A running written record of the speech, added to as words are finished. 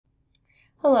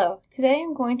Hello, today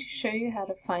I'm going to show you how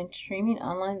to find streaming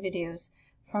online videos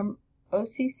from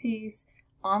OCC's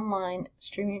online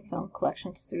streaming film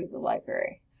collections through the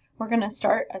library. We're going to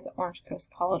start at the Orange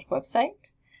Coast College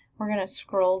website. We're going to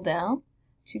scroll down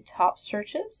to top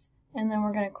searches, and then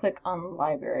we're going to click on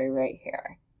library right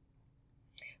here.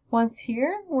 Once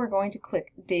here, we're going to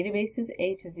click databases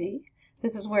A to Z.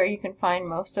 This is where you can find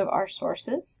most of our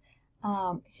sources.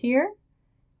 Here,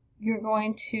 you're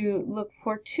going to look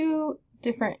for two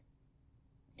different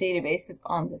databases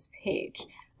on this page.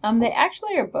 They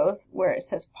actually are both where it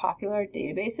says popular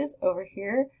databases over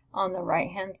here on the right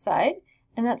hand side,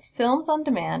 and that's Films on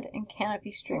Demand and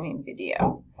Canopy Streaming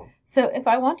Video. So if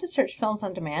I want to search Films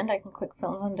on Demand, I can click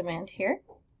Films on Demand here.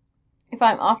 If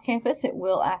I'm off campus, it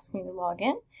will ask me to log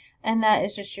in, and that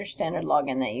is just your standard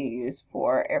login that you use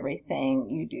for everything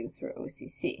you do through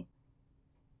OCC.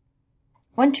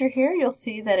 Once you're here, you'll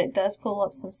see that it does pull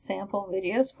up some sample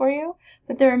videos for you,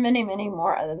 but there are many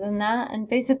more other than that, and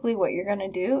basically what you're going to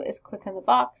do is click in the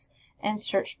box and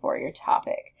search for your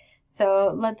topic.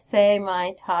 So let's say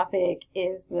my topic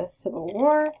is the Civil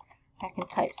War. I can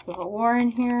type Civil War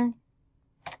in here,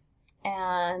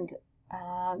 and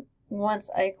once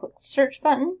I click the search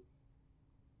button,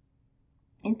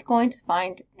 it's going to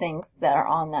find things that are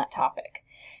on that topic.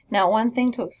 Now, one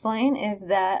thing to explain is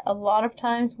that a lot of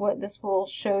times what this will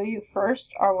show you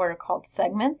first are what are called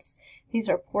segments. These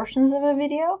are portions of a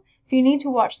video. If you need to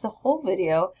watch the whole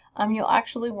video, you'll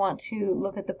actually want to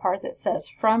look at the part that says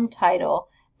from title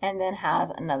and then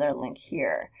has another link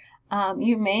here.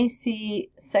 You may see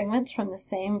segments from the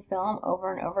same film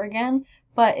over and over again,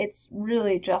 but it's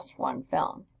really just one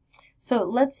film. So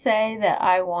let's say that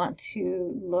I want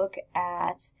to look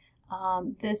at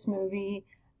this movie,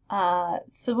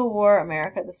 Civil War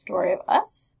America, The Story of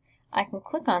Us. I can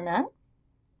click on that.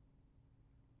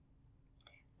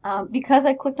 Because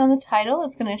I clicked on the title,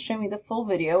 it's going to show me the full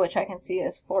video, which I can see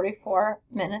is 44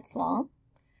 minutes long.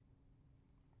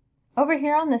 Over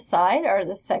here on the side are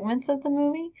the segments of the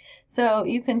movie. So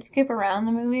you can skip around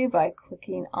the movie by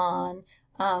clicking on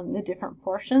the different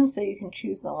portions, so you can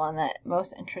choose the one that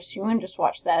most interests you and just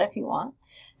watch that if you want.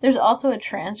 There's also a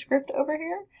transcript over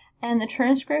here, and the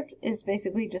transcript is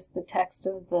basically just the text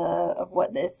of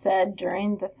what is said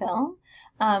during the film.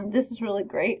 This is really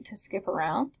great to skip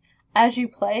around. As you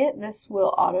play it, this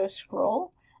will auto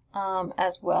scroll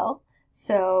as well,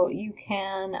 so you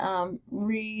can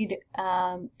read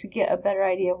to get a better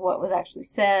idea of what was actually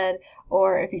said,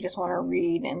 or if you just want to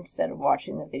read instead of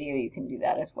watching the video, you can do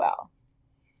that as well.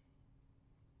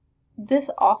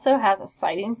 This also has a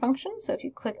citing function, so if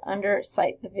you click under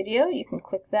Cite the Video, you can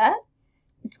click that.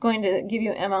 It's going to give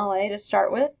you MLA to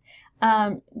start with.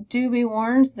 Do be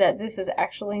warned that this is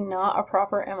actually not a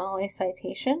proper MLA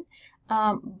citation,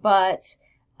 but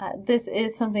this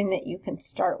is something that you can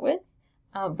start with,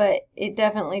 but it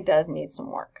definitely does need some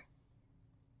work.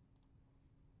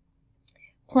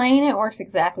 Playing it works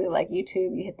exactly like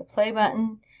YouTube. You hit the play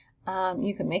button,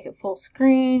 you can make it full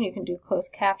screen, you can do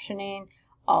closed captioning,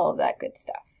 all of that good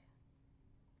stuff.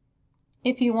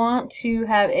 If you want to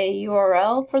have a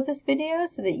URL for this video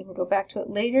so that you can go back to it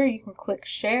later, you can click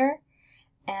share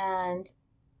and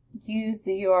use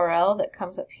the URL that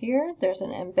comes up here. There's an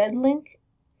embed link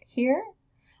here,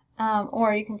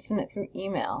 or you can send it through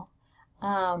email.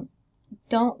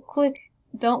 Don't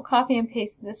copy and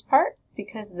paste this part,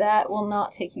 because that will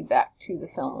not take you back to the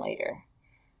film later.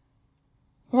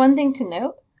 One thing to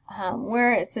note,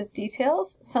 where it says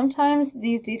details, sometimes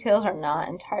these details are not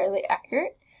entirely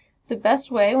accurate. The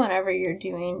best way whenever you're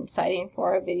doing citing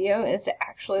for a video is to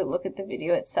actually look at the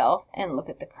video itself and look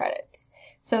at the credits.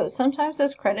 So sometimes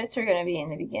those credits are going to be in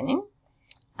the beginning,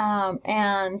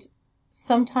 and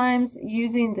sometimes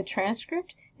using the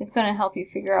transcript is going to help you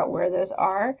figure out where those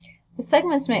are. The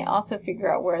segments may also figure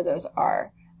out where those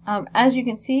are. As you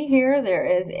can see here, there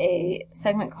is a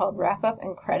segment called Wrap Up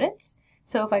and Credits.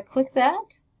 So if I click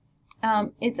that,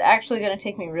 it's actually going to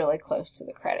take me really close to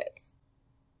the credits.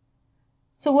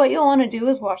 So what you'll want to do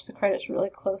is watch the credits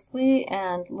really closely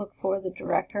and look for the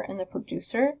director and the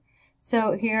producer.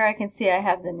 So here I can see I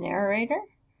have the narrator.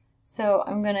 So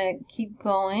I'm going to keep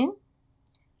going.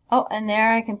 Oh, and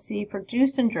there I can see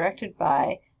produced and directed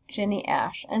by Jenny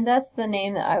Ash, and that's the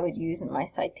name that I would use in my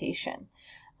citation.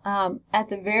 At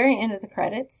the very end of the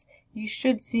credits, you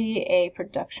should see a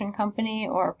production company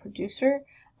or a producer.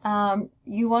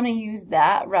 You want to use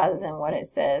that rather than what it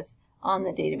says on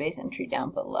the database entry down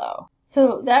below.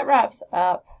 So that wraps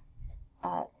up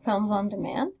Films on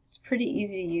Demand. It's pretty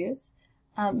easy to use.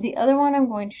 The other one I'm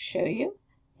going to show you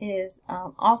is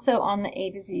also on the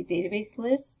A to Z database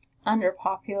list under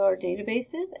popular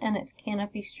databases, and it's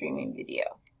Canopy Streaming Video.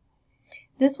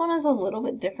 This one is a little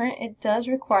bit different. It does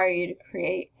require you to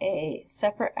create a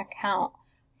separate account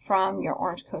from your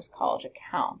Orange Coast College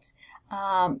account.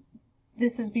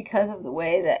 This is because of the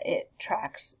way that it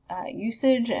tracks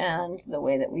usage and the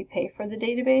way that we pay for the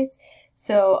database.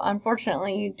 So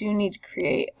unfortunately, you do need to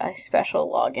create a special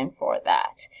login for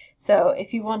that. So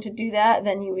if you want to do that,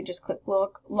 then you would just click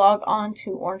log on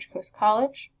to Orange Coast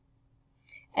College,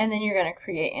 and then you're going to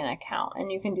create an account. And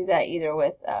you can do that either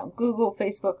with Google,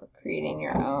 Facebook, or creating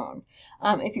your own.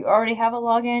 If you already have a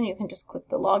login, you can just click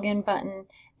the login button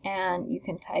and you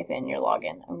can type in your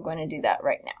login. I'm going to do that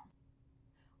right now.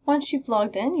 Once you've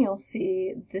logged in, you'll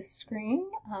see this screen.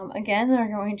 Again, they're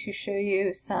going to show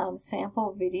you some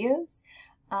sample videos,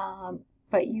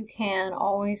 but you can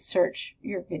always search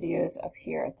your videos up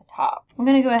here at the top. I'm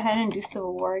going to go ahead and do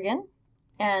Civil War again,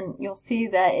 and you'll see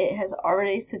that it has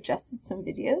already suggested some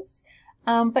videos,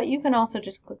 but you can also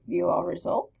just click View All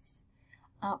Results.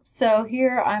 So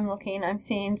here I'm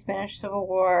seeing Spanish Civil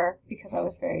War because I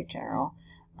was very general.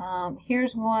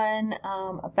 Here's one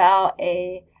about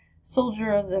a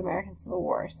soldier of the American Civil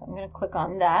War. So I'm going to click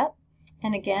on that.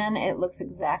 And again, it looks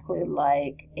exactly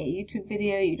like a YouTube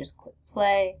video. You just click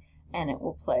play and it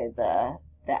will play the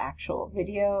actual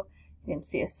video. You can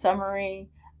see a summary.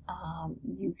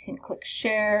 You can click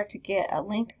share to get a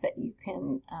link that you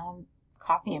can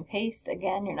copy and paste.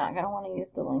 Again, you're not going to want to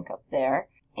use the link up there.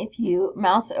 If you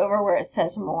mouse over where it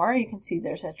says more, you can see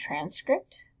there's a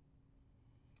transcript.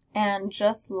 And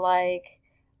just like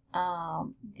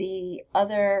the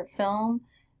other film,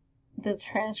 the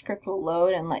transcript will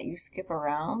load and let you skip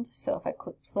around. So if I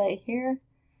click play here,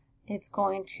 it's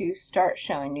going to start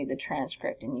showing you the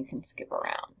transcript and you can skip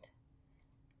around.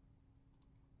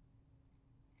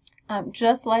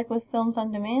 Just like with Films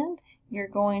on Demand, you're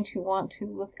going to want to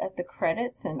look at the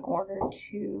credits in order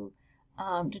to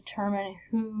determine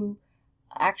who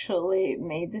actually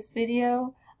made this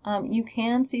video. You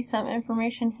can see some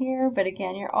information here, but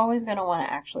again, you're always going to want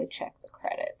to actually check the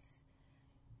credits.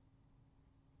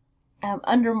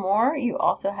 Under More, you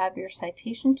also have your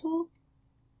citation tool.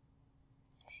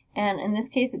 And in this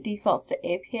case, it defaults to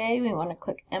APA. We want to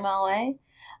click MLA.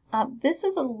 This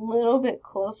is a little bit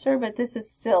closer, but this is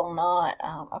still not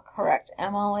a correct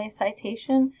MLA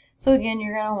citation. So again,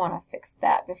 you're going to want to fix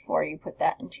that before you put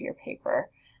that into your paper.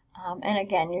 And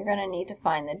again, you're going to need to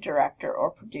find the director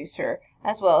or producer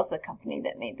as well as the company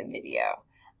that made the video.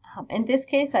 In this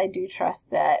case, I do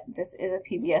trust that this is a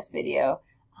PBS video.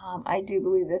 I do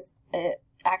believe it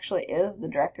actually is the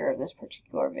director of this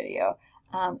particular video.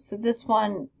 So this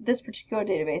particular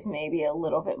database may be a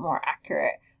little bit more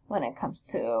accurate when it comes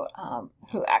to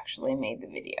who actually made the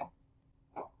video.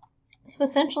 So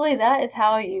essentially, that is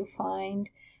how you find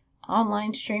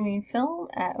online streaming film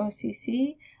at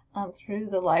OCC. Through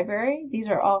the library. These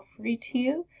are all free to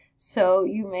you, so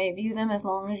you may view them as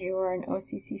long as you are an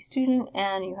OCC student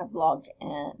and you have logged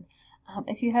in.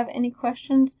 If you have any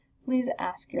questions, please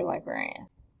ask your librarian.